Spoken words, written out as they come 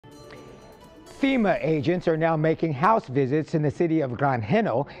FEMA agents are now making house visits in the city of Grande.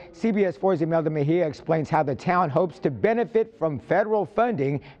 CBS 4's Imelda Mejia explains how the town hopes to benefit from federal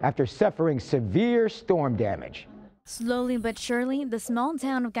funding after suffering severe storm damage. Slowly but surely, the small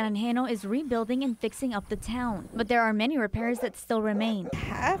town of Grande is rebuilding and fixing up the town. But there are many repairs that still remain.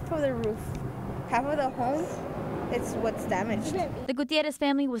 Half of the roof, half of the home, it's what's damaged. The Gutierrez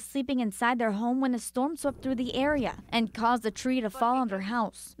family was sleeping inside their home when a storm swept through the area and caused a tree to fall on their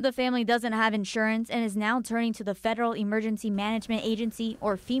house. The family doesn't have insurance and is now turning to the Federal Emergency Management Agency,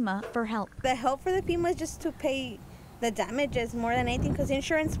 or FEMA, for help. The help for the FEMA is just to pay the damages more than anything, because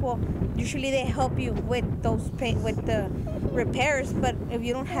insurance will usually they help you with with the repairs, but if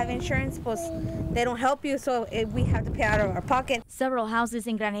you don't have insurance, they don't help you, so we have to pay out of our pocket. Several houses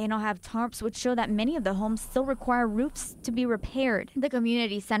in Grande have tarps which show that many of the homes still require roofs to be repaired. The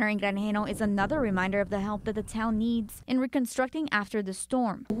community center in Grande is another reminder of the help that the town needs in reconstructing after the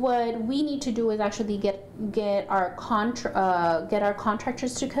storm. What we need to do is actually get our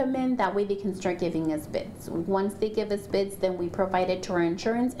contractors to come in. That way they can start giving us bids. Once they give us bids, then we provide it to our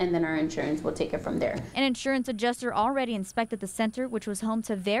insurance, and then our insurance will take it from there. An insurance adjuster already inspected the center, which was home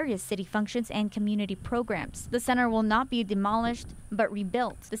to various city functions and community programs. The center will not be demolished, but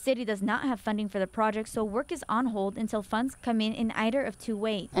rebuilt. The city does not have funding for the project, so work is on hold until funds come in either of two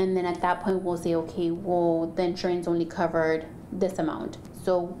ways. And then at that point, we'll say, okay, well, the insurance only covered this amount.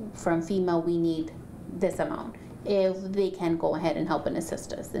 So from FEMA, we need this amount. If they can go ahead and help and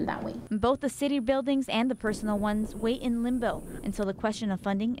assist us in that way. Both the city buildings and the personal ones wait in limbo until the question of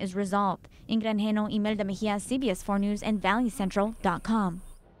funding is resolved. In Grande, Imelda Mejia, CBS 4 News and ValleyCentral.com.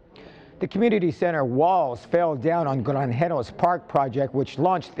 The community center walls fell down on Grande's Park project, which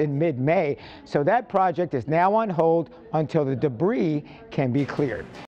launched in mid-May, so that project is now on hold until the debris can be cleared.